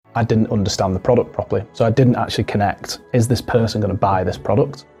I didn't understand the product properly. So I didn't actually connect, is this person going to buy this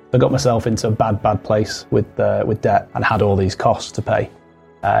product? I got myself into a bad place with debt and had all these costs to pay.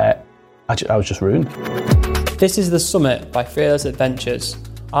 I was just ruined. This is The Summit by Fearless Adventures.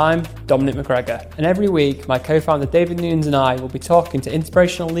 I'm Dominic McGregor, and every week my co-founder David Nunes and I will be talking to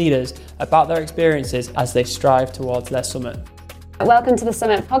inspirational leaders about their experiences as they strive towards their summit. Welcome to the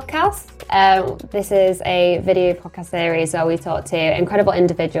Summit podcast. This is a video podcast series where we talk to incredible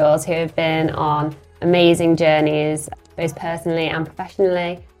individuals who have been on amazing journeys, both personally and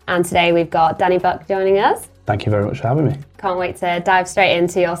professionally. And today we've got Danny Buck joining us. Thank you very much for having me. Can't wait to dive straight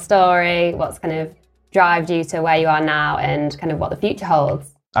into your story, what's kind of driven you to where you are now and kind of what the future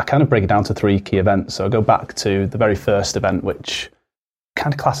holds. I kind of break it down to 3 key events. So I go back to the very first event, which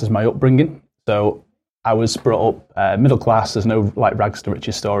kind of classes my upbringing. So I was brought up middle class. There's no like rags to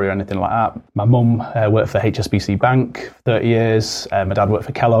riches story or anything like that. My mum worked for HSBC Bank for 30 years. My dad worked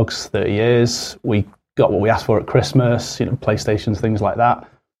for Kellogg's 30 years. We got what we asked for at Christmas, PlayStations, things like that.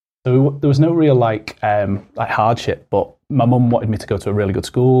 So there was no real like hardship, but my mum wanted me to go to a really good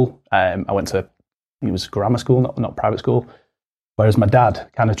school. I went to, it was grammar school, not private school. Whereas my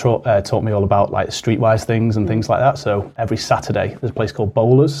dad kind of taught me all about like streetwise things and things like that. So every Saturday, there's a place called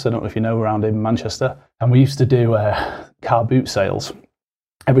Bowlers. I don't know if you know, around in Manchester. And we used to do car boot sales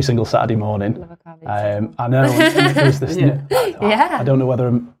every single Saturday morning. Love a car boot sale. I know. And there was this, Yeah. I don't know whether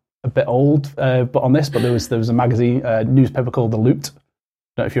I'm a bit old, but on this, but there was a magazine, newspaper called The Loot. I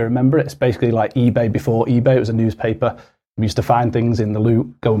don't know if you remember it. It's basically like eBay before eBay. It was a newspaper. We used to find things in the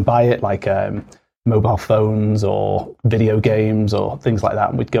Loot, go and buy it, like mobile phones or video games or things like that,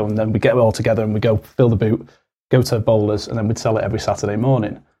 and we'd go and then we'd get it all together and we'd go fill the boot, go to Bowlers, and then we'd sell it every Saturday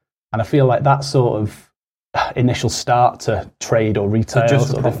morning. And I feel like that sort of initial start to trade or retail. So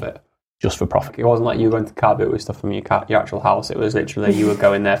just for profit? Just for profit. It wasn't like you were going to car boot with stuff from your actual house. It was literally you were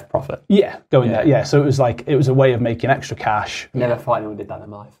going there for profit. Yeah, there. Yeah, so it was a way of making extra cash. Never thought anyone did that in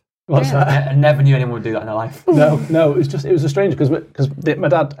my life. What's that? I never knew anyone would do that in their life. No, it was a strange because my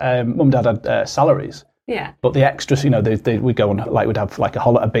dad, mum and dad had salaries. Yeah. But the extras, we'd go on, like we'd have like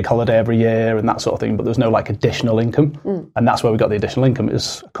a big holiday every year and that sort of thing. But there was no like additional income, and that's where we got the additional income. It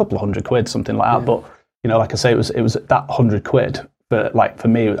was a couple of £100, something like that. But like I say, it was that £100. But like for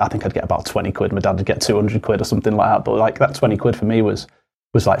me, I think I'd get about £20. My dad would get £200 or something like that. But like that £20 for me was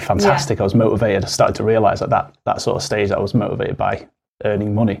like fantastic. Yeah. I was motivated. I started to realise at that sort of stage that I was motivated by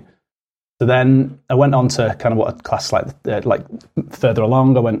earning money. So then I went on to kind of what a class like further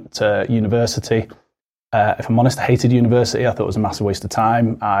along. I went to university. If I'm honest, I hated university. I thought it was a massive waste of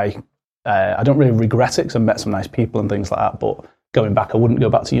time. I don't really regret it because I met some nice people and things like that. But going back, I wouldn't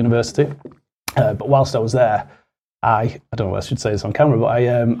go back to university. But whilst I was there, I don't know what I should say this on camera, but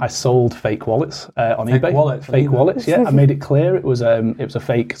I sold fake wallets on eBay. Fake wallets, yeah. I made it clear it was a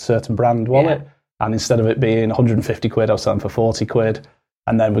fake certain brand wallet, and instead of it being £150, I was selling for £40.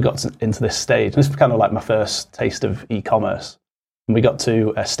 And then we got into this stage. This was kind of like my first taste of e-commerce. And we got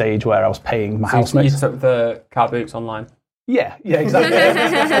to a stage where I was paying my housemates. You took the car boots online? Yeah, exactly.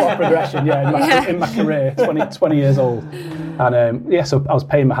 What a progression, in my career, 20 years old. And so I was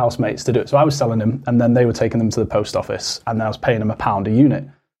paying my housemates to do it. So I was selling them, and then they were taking them to the post office, and then I was paying them £1 a unit.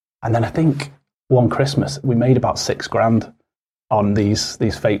 And then I think one Christmas, we made about £6,000 on these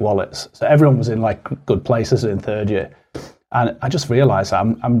fake wallets. So everyone was in like good places in third year. And I just realised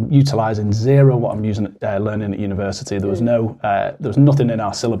I'm utilising zero what I'm learning at university. There was there was nothing in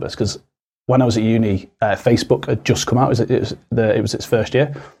our syllabus because when I was at uni, Facebook had just come out. It was its first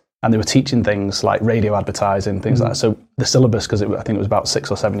year, and they were teaching things like radio advertising, things like that. So the syllabus, because I think it was about 6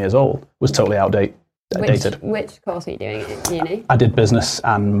 or 7 years old, was totally outdated. Which course were you doing at uni? I did business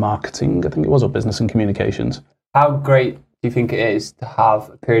and marketing, I think it was, or business and communications. How great do you think it is to have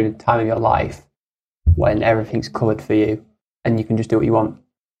a period of time in your life when everything's covered for you? And you can just do what you want.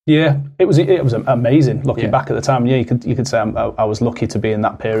 Yeah, it was amazing. Looking back at the time, you could say I was lucky to be in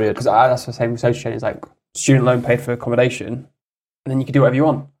that period. Because that's the same with social chain. It's like student loan paid for accommodation, and then you can do whatever you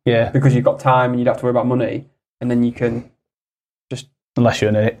want. Yeah, because you've got time and you don't have to worry about money, and then you can just. Unless you're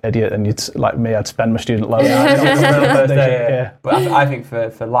an idiot and you'd like me, I'd spend my student loan. But I think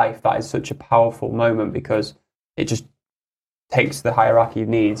for life that is such a powerful moment because it just takes the hierarchy of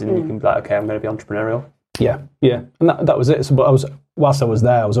needs, and you can be like, okay, I'm going to be entrepreneurial. Yeah, and that was it. So, but whilst I was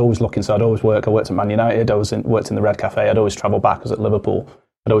there, I was always looking. So I'd always work. I worked at Man United. I worked in the Red Cafe. I'd always travel back. I was at Liverpool.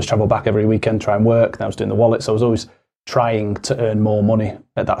 I'd always travel back every weekend, try and work. And I was doing the wallet. So I was always trying to earn more money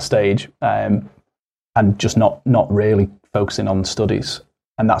at that stage, and just not really focusing on studies.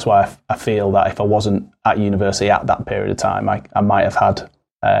 And that's why I feel that if I wasn't at university at that period of time, I might have had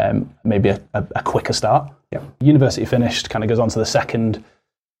maybe a quicker start. Yeah. University finished, kind of goes on to the second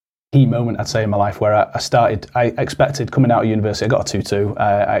key moment, I'd say, in my life where I expected, coming out of university, I got a 2-2.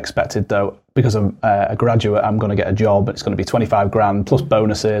 I expected, though, because I'm a graduate, I'm going to get a job. It's going to be 25 grand plus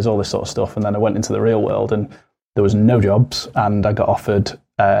bonuses, all this sort of stuff. And then I went into the real world and there was no jobs. And I got offered,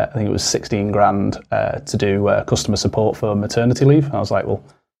 I think it was 16 grand to do customer support for maternity leave. And I was like, well,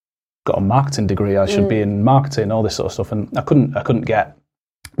 got a marketing degree. I should be in marketing, all this sort of stuff. And I couldn't get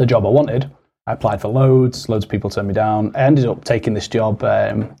the job I wanted. I applied for loads of people turned me down. I ended up taking this job,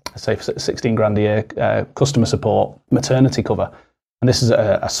 say for 16 grand a year, customer support, maternity cover. And this is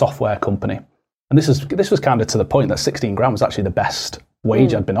a software company. And this was kind of to the point that 16 grand was actually the best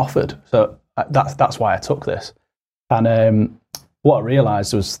wage I'd been offered. So that's why I took this. And what I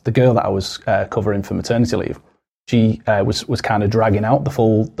realised was the girl that I was covering for maternity leave, she was kind of dragging out the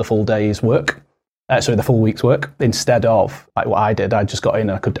full day's work. The full week's work, instead of like what I did. I just got in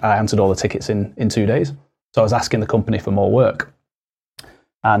and I answered all the tickets in 2 days. So I was asking the company for more work,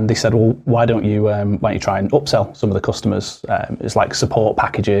 and they said, "Well, why don't you try and upsell some of the customers? It's like support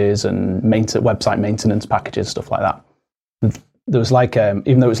packages and website maintenance packages, stuff like that." And there was like,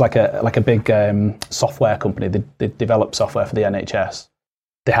 even though it was like a big software company, they developed software for the NHS.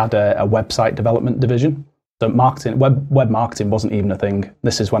 They had a website development division. So web marketing wasn't even a thing.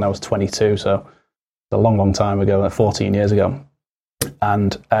 This is when I was 22, so a long time ago, 14 years ago.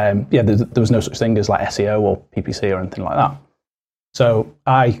 And there was no such thing as like SEO or PPC or anything like that. So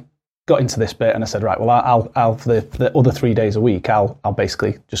I got into this bit and I said, right, well, I'll for the other 3 days a week, I'll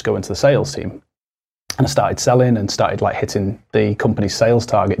basically just go into the sales team. And I started selling and started like hitting the company's sales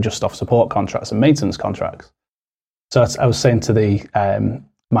target just off support contracts and maintenance contracts. So I was saying to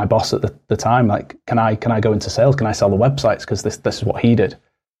my boss at the time, like, can I go into sales? Can I sell the websites? Because this is what he did.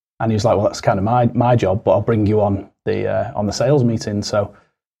 And he was like, well, that's kind of my job, but I'll bring you on the sales meeting. So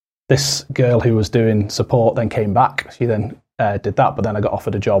this girl who was doing support then came back. She then did that, but then I got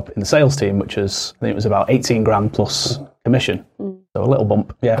offered a job in the sales team, which was, I think it was about 18 grand plus commission. So a little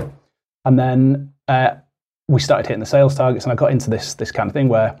bump, yeah. And then we started hitting the sales targets, and I got into this kind of thing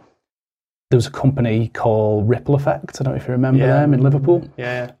where there was a company called Ripple Effect. I don't know if you remember them in Liverpool.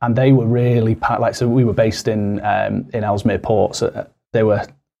 Yeah. And they were really so we were based in Ellesmere Port. So they were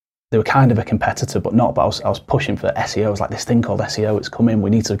kind of a competitor, but not. But I was pushing for SEO. I was like, this thing called SEO, it's coming. We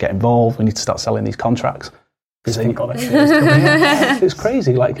need to get involved. We need to start selling these contracts. This thing called SEO is coming. It's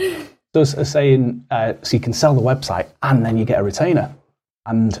crazy. Like, so saying, so you can sell the website and then you get a retainer.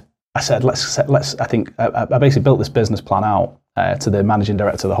 And I said, let's. I think I basically built this business plan out to the managing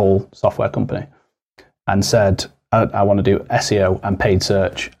director of the whole software company, and said, I want to do SEO and paid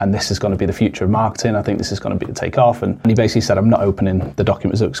search, and this is going to be the future of marketing. I think this is going to be the take off. And he basically said, I'm not opening the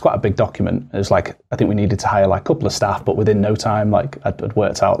document. It was quite a big document. It was like, I think we needed to hire like a couple of staff, but within no time, like I'd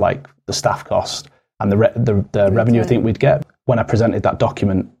worked out like the staff cost and the revenue I think we'd get. When I presented that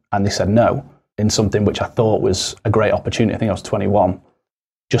document and they said no, in something which I thought was a great opportunity, I think I was 21,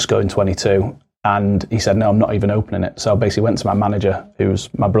 just going 22. And he said, no, I'm not even opening it. So I basically went to my manager,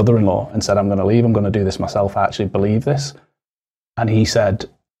 who's my brother-in-law, and said, I'm going to leave. I'm going to do this myself. I actually believe this. And he said,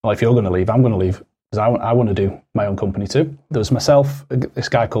 well, if you're going to leave, I'm going to leave, because I want to do my own company too. There was myself, this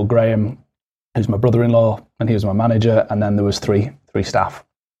guy called Graham, who's my brother-in-law, and he was my manager. And then there was three staff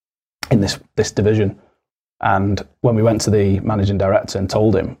in this division. And when we went to the managing director and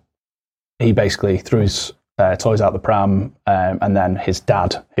told him, he basically threw his toys out the pram. And then his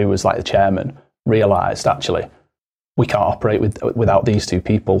dad, who was like the chairman, realised, actually, we can't operate without these two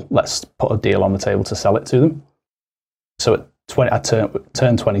people. Let's put a deal on the table to sell it to them. So at I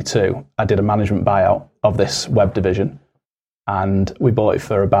turned 22, I did a management buyout of this web division, and we bought it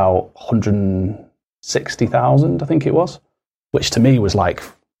for about 160,000, I think it was, which to me was like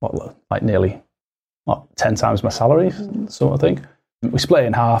nearly 10 times my salary, sort of thing. We split it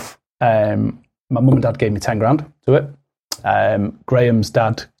in half. My mum and dad gave me 10 grand to it. Graham's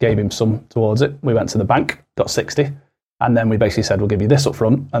dad gave him some towards it. We went to the bank, got 60, and then we basically said, we'll give you this up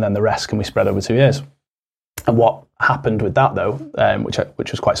front, and then the rest can we spread over 2 years. And what happened with that, though,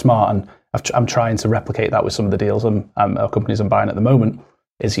 which was quite smart, and I'm trying to replicate that with some of the deals our companies I'm buying at the moment,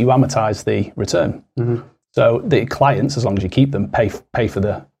 is you amortize the return. Mm-hmm. So the clients, as long as you keep them, pay for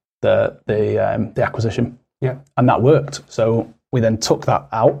the acquisition. Yeah, and that worked. So we then took that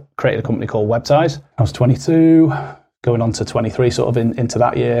out, created a company called Websize. I was 22, going on to 23, sort of into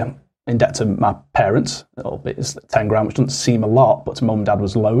that year, in debt to my parents. A little bit, it's 10 grand, which doesn't seem a lot, but to mum and dad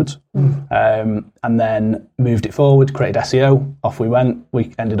was loads. Mm. And then moved it forward, created SEO. Off we went.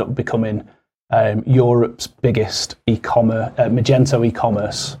 We ended up becoming Europe's biggest Magento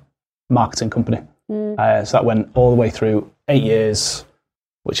e-commerce marketing company. Mm. So that went all the way through 8 years,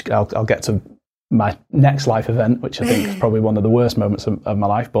 which I'll get to my next life event, which I think is probably one of the worst moments of my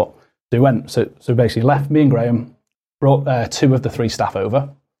life. But So we basically left me and Graham, brought 2 of the 3 staff over,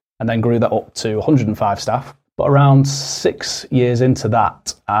 and then grew that up to 105 staff. But around 6 years into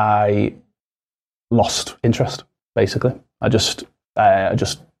that, I lost interest. Basically, I don't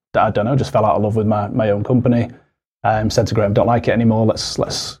know, just fell out of love with my own company. Said to Graham, don't like it anymore. Let's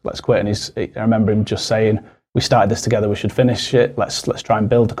quit. And I remember him just saying, we started this together. We should finish it. Let's try and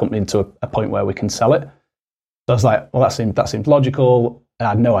build the company into a point where we can sell it. So I was like, well, that seems logical. I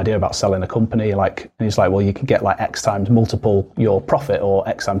had no idea about selling a company. And he's like, well, you can get like X times multiple your profit or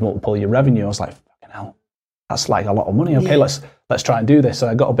X times multiple your revenue. I was like, fucking hell, that's like a lot of money. Okay, let's try and do this. So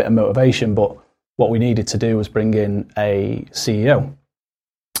I got a bit of motivation, but what we needed to do was bring in a CEO.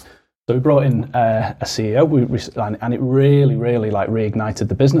 So we brought in a CEO, and it really, really like reignited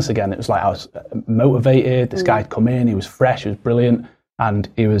the business again. It was like I was motivated. This guy had come in, he was fresh, he was brilliant, and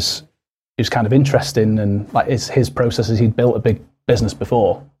he was kind of interesting. And like his processes, he'd built a big business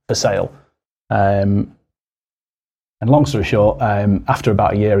before for sale. And long story short, after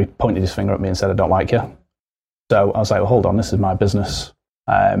about a year, he pointed his finger at me and said, "I don't like you." So I was like, "Well, hold on, this is my business."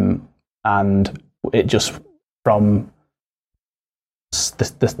 And it just from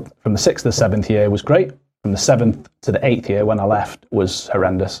the 6th to the 7th year was great. From the 7th to the 8th year, when I left, was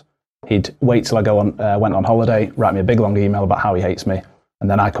horrendous. He'd wait till I went on holiday, write me a big long email about how he hates me, and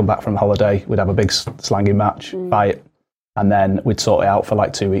then I'd come back from holiday, we'd have a big slanging match, fight, and then we'd sort it out for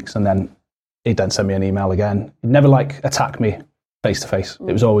like 2 weeks, and then he'd then send me an email again. He'd never like attack me face to face.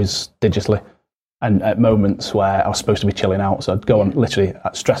 It was always digitally, and at moments where I was supposed to be chilling out, so I'd go on literally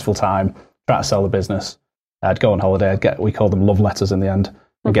at stressful time, try to sell the business. I'd go on holiday. We called them love letters in the end.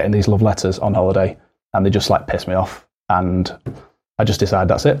 I'm getting these love letters on holiday, and they just like piss me off. And I just decided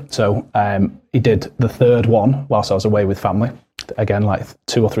that's it. So he did the 3rd one whilst I was away with family. Again, like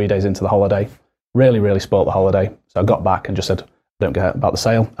 2 or 3 days into the holiday. Really, really spoilt the holiday. So I got back and just said, "Don't care about the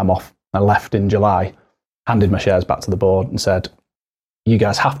sale. I'm off." I left in July, handed my shares back to the board, and said, "You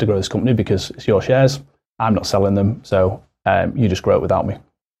guys have to grow this company because it's your shares. I'm not selling them. So you just grow it without me."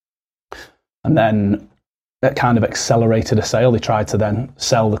 And then that kind of accelerated a sale. They tried to then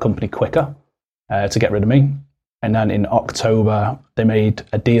sell the company quicker to get rid of me. And then in October, they made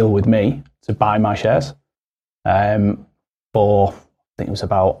a deal with me to buy my shares for, I think it was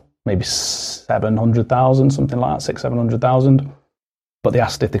about maybe 700,000, something like that, 700,000. But they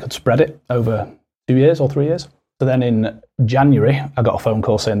asked if they could spread it over 2 years or 3 years. So then in January, I got a phone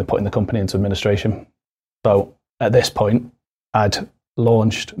call saying they're putting the company into administration. So at this point, I'd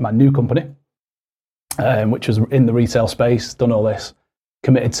launched my new company, which was in the retail space, done all this,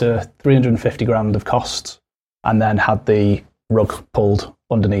 committed to 350 grand of costs, and then had the rug pulled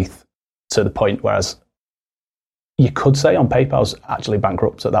underneath to the point whereas you could say on paper I was actually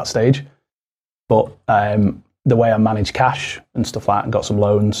bankrupt at that stage. But the way I managed cash and stuff like that and got some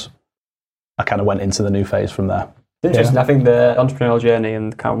loans, I kind of went into the new phase from there. Interesting. I think the entrepreneurial journey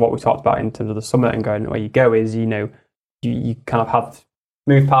and kind of what we talked about in terms of the summit and going where you go is, you kind of have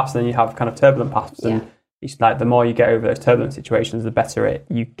smooth paths and then you have kind of turbulent paths. And it's like the more you get over those turbulent situations, the better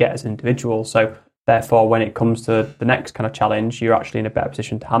you get as an individual. So therefore, when it comes to the next kind of challenge, you're actually in a better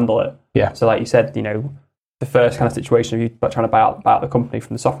position to handle it. Yeah. So like you said, the first kind of situation of you trying to buy out the company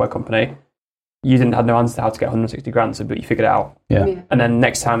from the software company, you didn't have no answer to how to get 160 grand, but you figured it out. Yeah. And then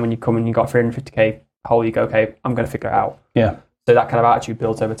next time when you come and you got 350k hole, you go, okay, I'm going to figure it out. Yeah. So that kind of attitude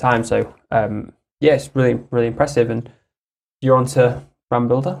builds over time. So it's really, really impressive. And you're on to Brand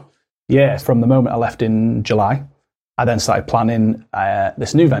Builder? Yeah, from the moment I left in July, I then started planning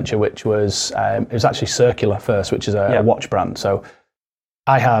this new venture, which was, it was actually Circular first, which is a watch brand. So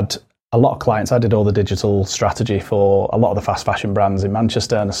I had a lot of clients. I did all the digital strategy for a lot of the fast fashion brands in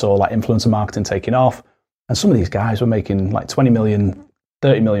Manchester, and I saw like influencer marketing taking off. And some of these guys were making like 20 million,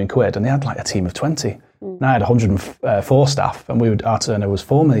 30 million quid, and they had like a team of 20. And I had 104 staff, and our turnover was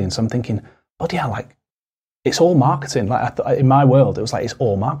 4 million. So I'm thinking, like, it's all marketing. Like in my world, it was like, it's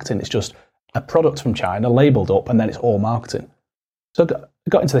all marketing. It's just a product from China labeled up, and then it's all marketing. So I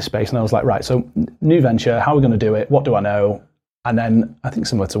got into this space, and I was like, right, so new venture, how are we going to do it? What do I know? And then I think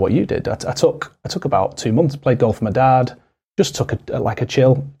similar to what you did, I took about 2 months, played golf with my dad, just took a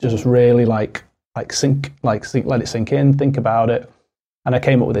chill, just really let it sink in, think about it. And I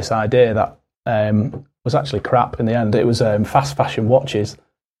came up with this idea that was actually crap in the end. It was fast fashion watches.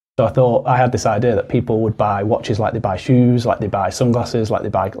 So I thought I had this idea that people would buy watches like they buy shoes, like they buy sunglasses, like they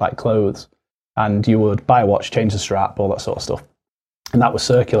buy like clothes. And you would buy a watch, change the strap, all that sort of stuff. And that was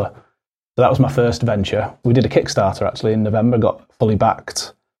Circular. So that was my first venture. We did a Kickstarter actually in November, got fully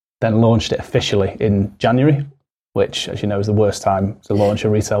backed, then launched it officially in January, which, as you know, is the worst time to launch a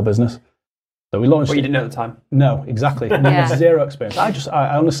retail business. So we launched. What you didn't know at the time. No, exactly. Zero experience.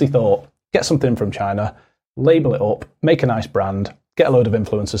 I honestly thought, get something from China, label it up, make a nice brand, get a load of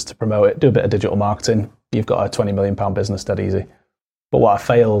influencers to promote it, do a bit of digital marketing. You've got a £20 million business dead easy. But what I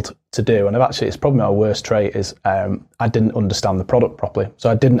failed to do, and it's probably my worst trait, is I didn't understand the product properly. So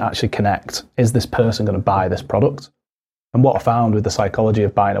I didn't actually connect, is this person going to buy this product? And what I found with the psychology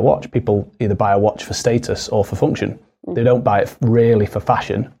of buying a watch, people either buy a watch for status or for function. They don't buy it really for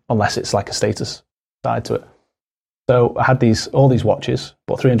fashion unless it's like a status side to it. So I had all these watches,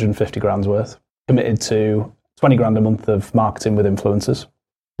 bought 350 grand's worth, committed to 20 grand a month of marketing with influencers,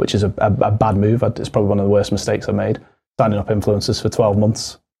 which is a bad move. It's probably one of the worst mistakes I made. Signing up influencers for 12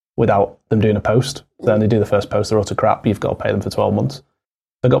 months without them doing a post. Then they do the first post, they're utter crap, you've got to pay them for 12 months.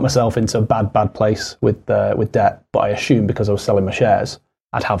 I got myself into a bad place with debt, but I assumed because I was selling my shares,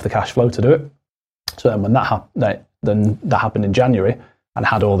 I'd have the cash flow to do it. So then when that happened in January and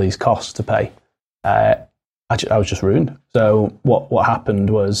had all these costs to pay, I was just ruined. So what happened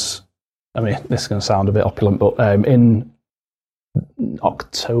was, I mean, this is going to sound a bit opulent, but in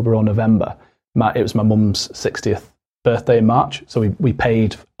October or November, it was my mum's 60th birthday in March. So we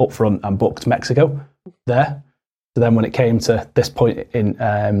paid upfront and booked Mexico there. So then when it came to this point in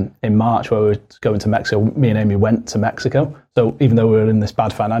March where we were going to Mexico, me and Amy went to Mexico. So even though we were in this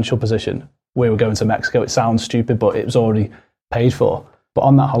bad financial position, we were going to Mexico. It sounds stupid, but it was already paid for. But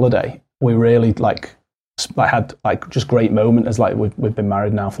on that holiday, we really had just great moment as we've been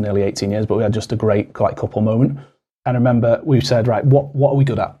married now for nearly 18 years, but we had just a great couple moment. And I remember we said, right, what are we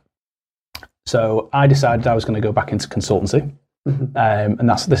good at? So I decided I was going to go back into consultancy. And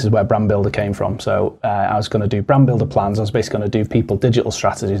this is where Brand Builder came from. So I was going to do Brand Builder plans. I was basically going to do people digital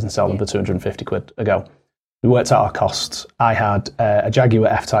strategies and sell them for 250 quid a go. We worked out our costs. I had a Jaguar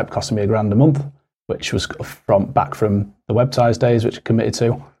F-Type costing me £1,000 a month, which was back from the Websize days, which I committed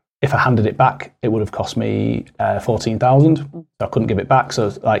to. If I handed it back, it would have cost me 14,000. So I couldn't give it back. So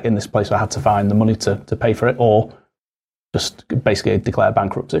in this place, I had to find the money to pay for it, or just basically declare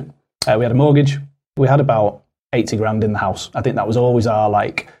bankruptcy. We had a mortgage. We had about 80 grand in the house. I think that was always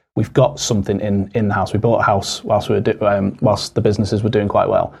our we've got something in the house. We bought a house whilst the businesses were doing quite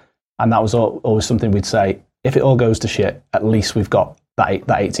well, and that was always something we'd say. If it all goes to shit, at least we've got that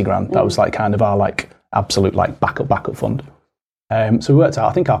 80 grand. That was kind of our absolute backup fund. So we worked out,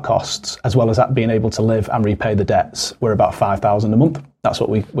 I think our costs, as well as that being able to live and repay the debts, were about 5,000 a month. That's what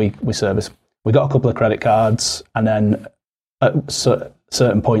we service. We got a couple of credit cards, and then at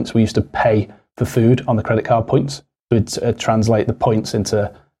certain points we used to pay for food on the credit card points. We'd translate the points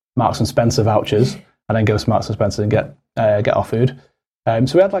into Marks and Spencer vouchers, and then go to Marks and Spencer and get our food.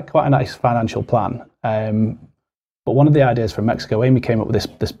 So we had quite a nice financial plan. But one of the ideas from Mexico, Amy came up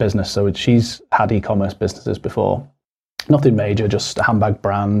with this business. So she's had e-commerce businesses before, nothing major, just a handbag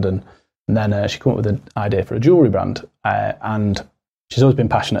brand, and then she came up with an idea for a jewelry brand. And she's always been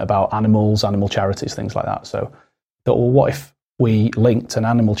passionate about animals, animal charities, things like that. So I thought, well, what if we linked an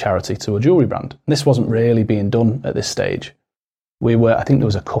animal charity to a jewelry brand? And this wasn't really being done at this stage. I think there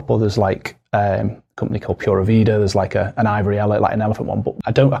was a couple. There's a company called Pura Vida. There's an ivory an elephant one, but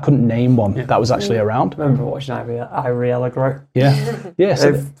I couldn't name one that was actually around. I remember watching ivory ella grow. Yeah, yeah.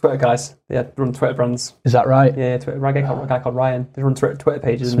 So Twitter guys, run Twitter brands. Is that right? Yeah, Twitter. A guy called Ryan. They run Twitter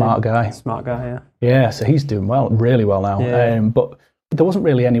pages. Smart guy. Yeah. Yeah, so he's doing really well now. Yeah. But there wasn't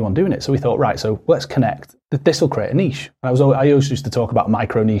really anyone doing it, so we thought, right, so let's connect. This will create a niche. And I always used to talk about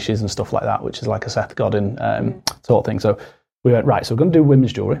micro niches and stuff like that, which is like a Seth Godin sort of thing. So we went, right, so we're going to do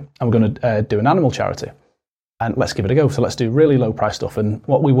women's jewellery, and we're going to do an animal charity, and let's give it a go. So let's do really low price stuff. And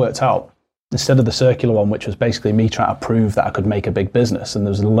what we worked out, instead of the circular one, which was basically me trying to prove that I could make a big business, and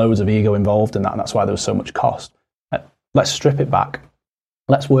there was loads of ego involved in that, and that's why there was so much cost. Let's strip it back.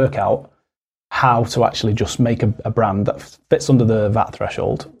 Let's work out how to actually just make a brand that fits under the VAT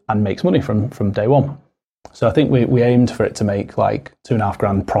threshold and makes money from day one. So I think we aimed for it to make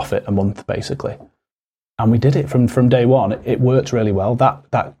 £2,500 profit a month, basically. And we did it from day one. It worked really well.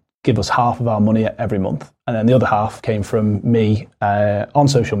 That gave us half of our money every month. And then the other half came from me on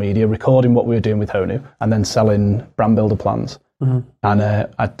social media, recording what we were doing with Honu, and then selling Brand Builder plans. Mm-hmm. And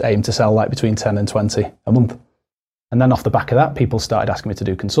I aimed to sell between 10 and 20 a month. And then off the back of that, people started asking me to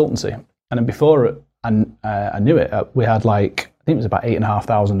do consultancy. And then before I knew it, we had I think it was about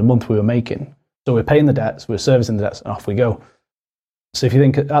 8,500 a month we were making. So we're paying the debts, we're servicing the debts, and off we go. So if you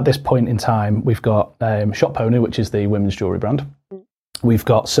think at this point in time, we've got Shop Honu, which is the women's jewellery brand. We've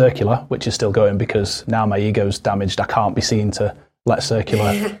got Circular, which is still going because now my ego's damaged. I can't be seen to let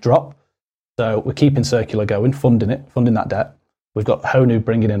Circular drop. So we're keeping Circular going, funding that debt. We've got Honu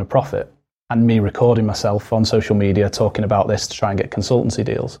bringing in a profit, and me recording myself on social media talking about this to try and get consultancy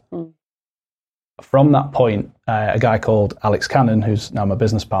deals. from that point, a guy called Alex Cannon, who's now my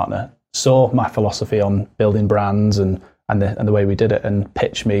business partner, saw my philosophy on building brands and the way we did it, and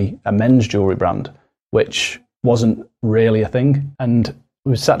pitched me a men's jewelry brand, which wasn't really a thing. And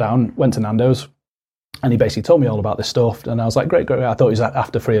we sat down, went to Nando's, and he basically told me all about this stuff. And I was like, great. I thought he was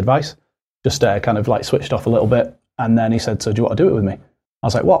after free advice. Just kind of like switched off a little bit. And then he said, so do you want to do it with me? I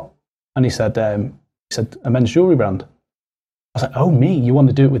was like, what? And he said, a men's jewelry brand. I was like, oh, me? You want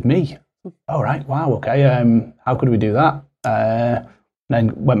to do it with me? Oh, right. Wow. Okay. How could we do that?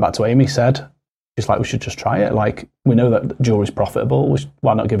 Then went back to Amy, said, she's like, we should just try it. Like, we know that jewelry's profitable.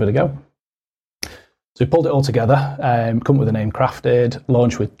 Why not give it a go? So we pulled it all together, come up with the name Crafted,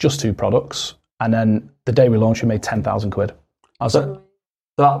 launched with just 2 products. And then the day we launched, we made 10,000 quid. I was like, at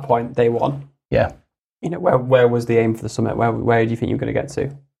that point, day one. Yeah. You know, where was the aim for the summit? Where do you think you were going to get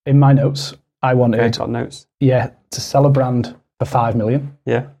to? In my notes, I wanted, got notes. Yeah, to sell a brand for 5 million.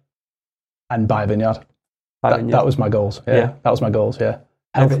 Yeah. And buy a vineyard. That was my goals. Yeah. That was my goals. Yeah.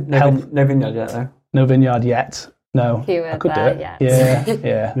 No vineyard yet, though. No vineyard yet. No. I could do it. Yet.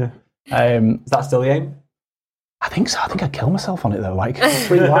 Yeah. Is that still the aim? I think so. I think I'd kill myself on it though. Like,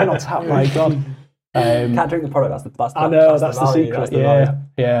 free wine on tap. My God. Can't drink the product. That's the secret.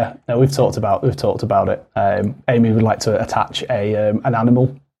 Yeah. No, we've talked about it. Amy would like to attach an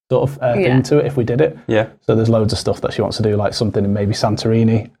animal sort of thing to it if we did it. Yeah. So there's loads of stuff that she wants to do, like something in maybe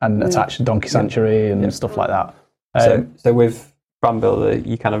Santorini and attach Donkey Sanctuary and stuff like that. So with Brand Builder,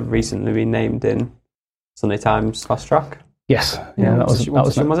 you kind of recently been named in Sunday Times Fast Track. Yes. Yeah. That was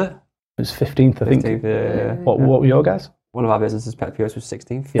it? It was 15th, I think. 15th, yeah. What were your guys? One of our businesses, Pet POS, was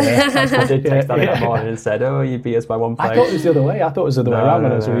 16th. Yeah. I did text that morning and said, "Oh, you beat us by 1 place." I thought it was the other way. Around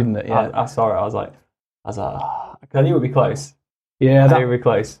when I was reading it. Yeah. I saw it. I was like, oh, I knew it would be close. Yeah, I knew it would be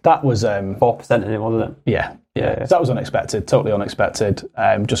close. That was 4% in it, wasn't it? Yeah. So that was unexpected, totally unexpected.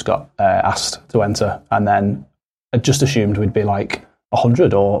 Just got asked to enter, and then I just assumed we'd be like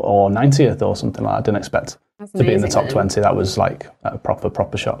 100 or 90th or something like that. I didn't expect to be in the top 20. That was like a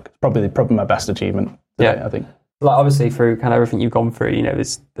proper shock. Probably my best achievement today, I think. Like, obviously, through kind of everything you've gone through, you know,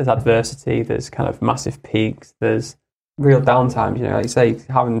 there's adversity, there's kind of massive peaks, there's real downtimes. You know, like you say,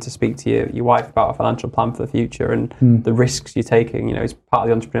 having to speak to your wife about a financial plan for the future and the risks you're taking, you know, is part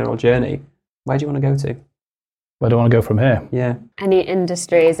of the entrepreneurial journey. Where do you want to go to? Where do I want to go from here? Yeah. Any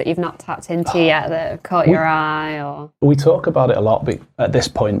industries that you've not tapped into yet that have caught your eye? Or we talk about it a lot at this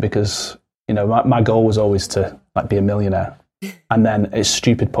point because, you know, my goal was always to like be a millionaire. And then it's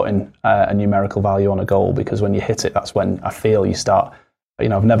stupid putting a numerical value on a goal, because when you hit it, that's when I feel you start, you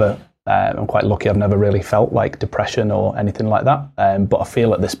know, I'm quite lucky. I've never really felt like depression or anything like that. But I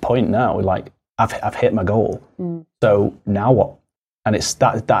feel at this point now, like I've hit my goal. So now what? And it's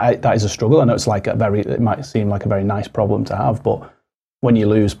that is a struggle. I know it's like it might seem like a very nice problem to have, but when you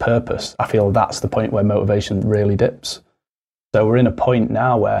lose purpose, I feel that's the point where motivation really dips. So we're in a point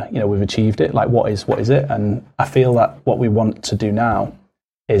now where, you know, we've achieved it. Like, what is it? And I feel that what we want to do now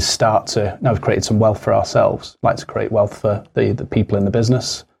is now we've created some wealth for ourselves, like to create wealth for the people in the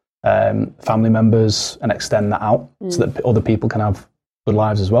business, family members, and extend that out so that other people can have good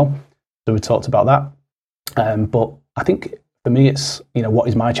lives as well. So we talked about that. But I think for me, it's, you know, what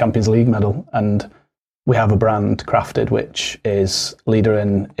is my Champions League medal? And we have a brand, Crafted, which is leader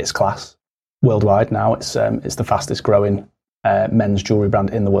in its class worldwide now. It's the fastest growing men's jewelry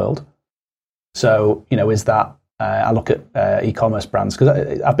brand in the world. So, you know, is that I look at e-commerce brands,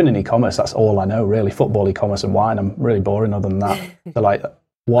 because I've been in e-commerce. That's all I know, really. Football, e-commerce, and wine. I'm really boring other than that. So, like,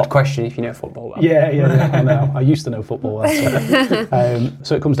 what? Good question if you know football well. Yeah. I know. I used to know football well.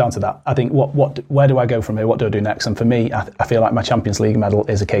 So it comes down to that. I think where do I go from here? What do I do next? And for me, I feel like my Champions League medal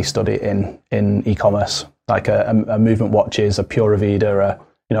is a case study in e-commerce, like a Movement Watches, a Pura Vida,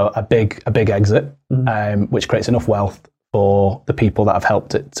 a big exit, which creates enough wealth for the people that have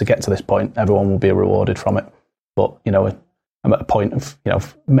helped it to get to this point. Everyone will be rewarded from it. But, you know, I'm at a point of, you know,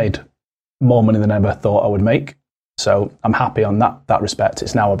 I've made more money than I ever thought I would make. So I'm happy on that respect.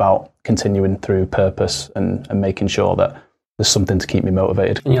 It's now about continuing through purpose and making sure that there's something to keep me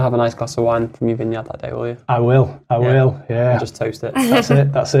motivated. And you'll have a nice glass of wine from your vineyard that day, will you? I will, yeah. And just toast it.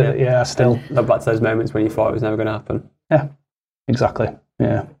 That's it, yeah. Still. Look back to those moments when you thought it was never going to happen. Yeah, exactly,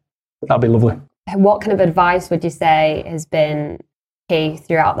 yeah. That'd be lovely. What kind of advice would you say has been key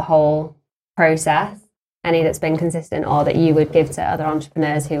throughout the whole process? Any that's been consistent, or that you would give to other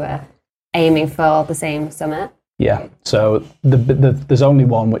entrepreneurs who are aiming for the same summit? Yeah, so there's only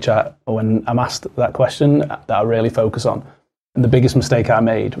one which when I'm asked that question, that I really focus on. And the biggest mistake I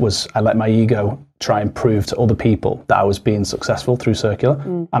made was I let my ego try and prove to other people that I was being successful through Circular,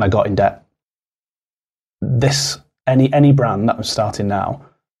 and I got in debt. Any brand that I'm starting now,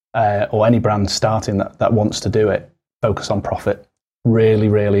 or any brand starting that wants to do it, focus on profit. Really,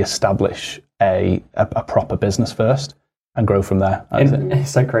 really establish a proper business first and grow from there.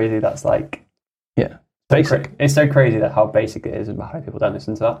 It's so crazy. That's like, yeah, basic. It's so crazy that how basic it is and how people don't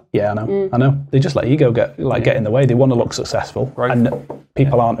listen to that. Yeah, I know. They just let ego get in the way. They want to look successful, Growth. And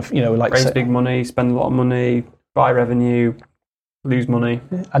people aren't, like raise big money, spend a lot of money, buy revenue, lose money.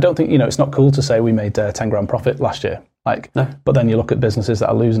 I don't think it's not cool to say we made 10 grand profit last year. No. But then you look at businesses that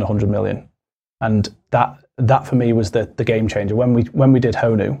are losing 100 million, and that for me was the game changer. When we did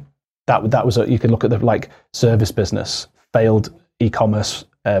Honu, that was you could look at the service business, failed e-commerce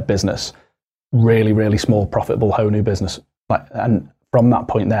business, really, really small profitable Honu business. And from that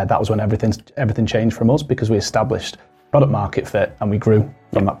point there, that was when everything changed from us, because we established product market fit and we grew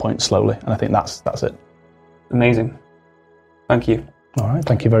from that point slowly. And I think that's it. Amazing. Thank you. All right.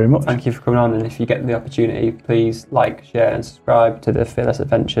 Thank you very much. Thank you for coming on. And if you get the opportunity, please like, share and subscribe to the Fearless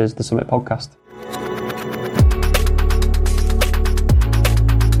Adventures, the Summit podcast.